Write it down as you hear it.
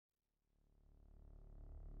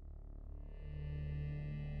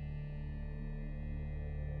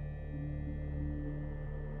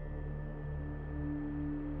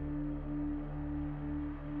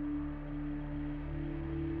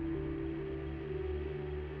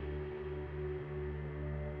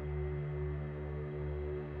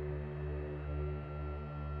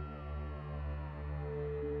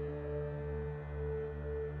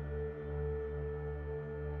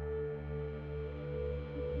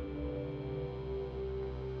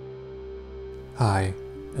Hi,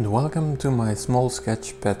 and welcome to my small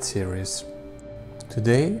sketch pet series.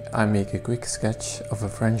 Today I make a quick sketch of a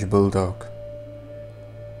French Bulldog.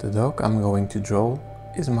 The dog I'm going to draw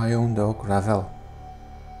is my own dog Ravel.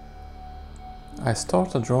 I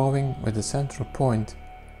start the drawing with the central point,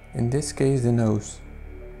 in this case the nose.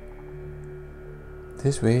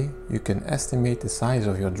 This way you can estimate the size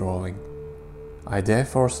of your drawing. I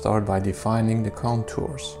therefore start by defining the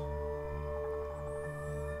contours.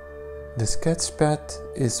 The sketch pad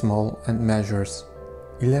is small and measures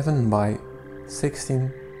 11 by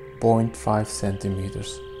 16.5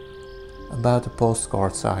 centimeters, about a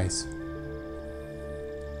postcard size.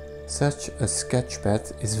 Such a sketch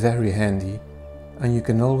pad is very handy and you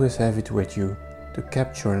can always have it with you to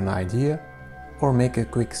capture an idea or make a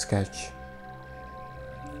quick sketch.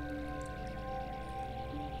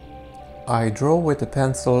 I draw with the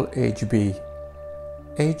pencil HB.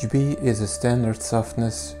 HB is a standard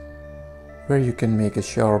softness where you can make a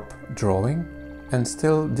sharp drawing and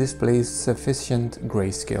still displays sufficient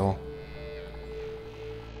grayscale.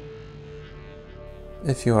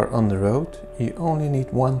 If you are on the road, you only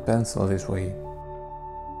need one pencil this way.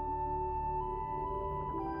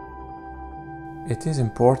 It is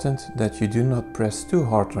important that you do not press too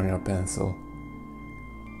hard on your pencil.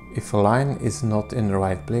 If a line is not in the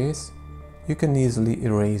right place, you can easily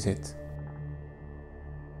erase it.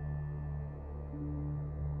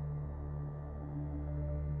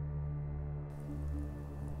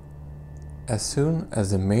 As soon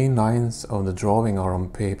as the main lines of the drawing are on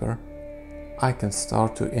paper, I can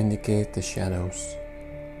start to indicate the shadows.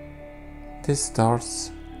 This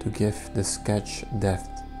starts to give the sketch depth.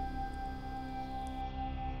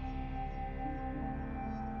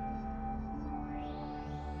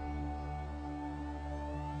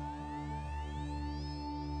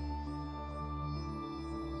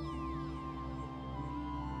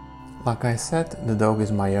 Like I said, the dog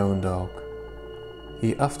is my own dog.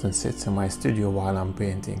 He often sits in my studio while I'm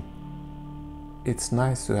painting. It's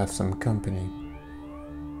nice to have some company,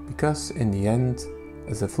 because in the end,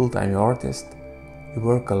 as a full-time artist, you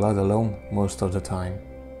work a lot alone most of the time.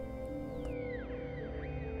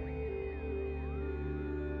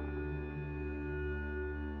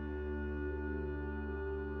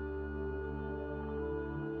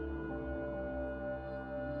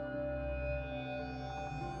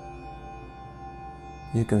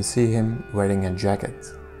 You can see him wearing a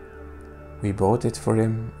jacket. We bought it for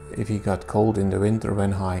him if he got cold in the winter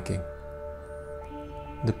when hiking.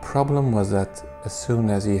 The problem was that as soon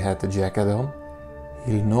as he had the jacket on,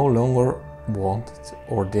 he no longer wanted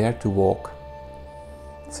or dared to walk.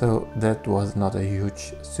 So that was not a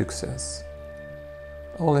huge success.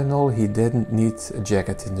 All in all, he didn't need a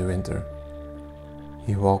jacket in the winter.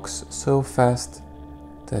 He walks so fast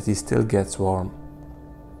that he still gets warm.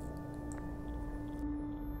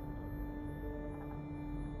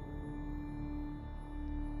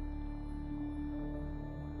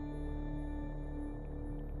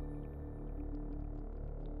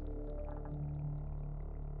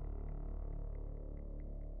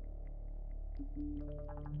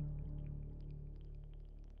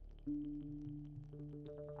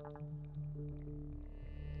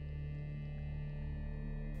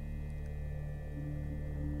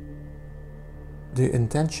 The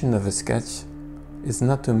intention of a sketch is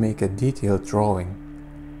not to make a detailed drawing.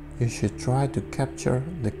 You should try to capture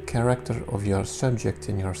the character of your subject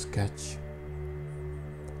in your sketch.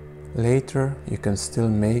 Later you can still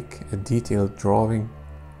make a detailed drawing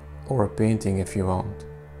or a painting if you want.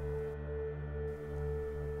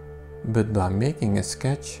 But by making a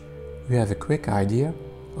sketch, you have a quick idea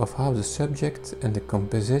of how the subject and the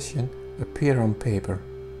composition appear on paper.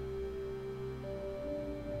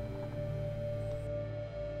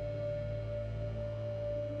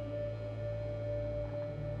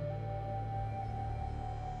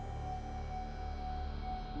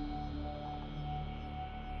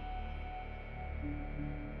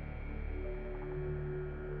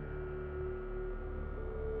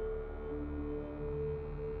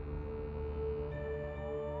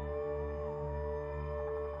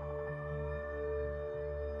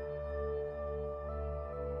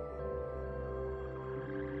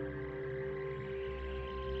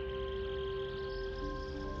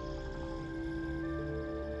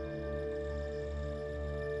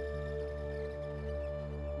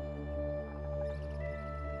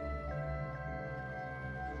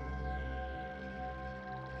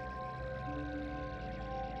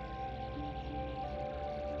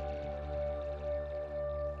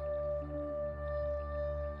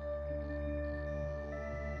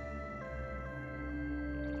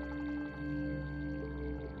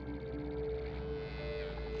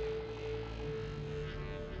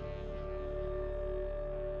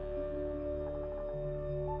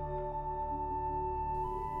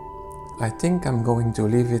 I think I'm going to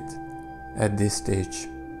leave it at this stage.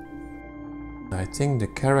 I think the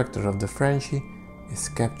character of the Frenchie is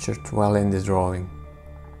captured well in this drawing.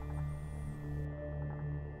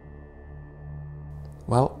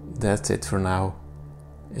 Well, that's it for now.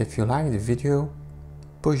 If you like the video,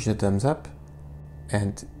 push the thumbs up,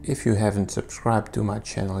 and if you haven't subscribed to my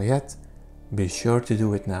channel yet, be sure to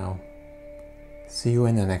do it now. See you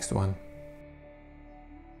in the next one.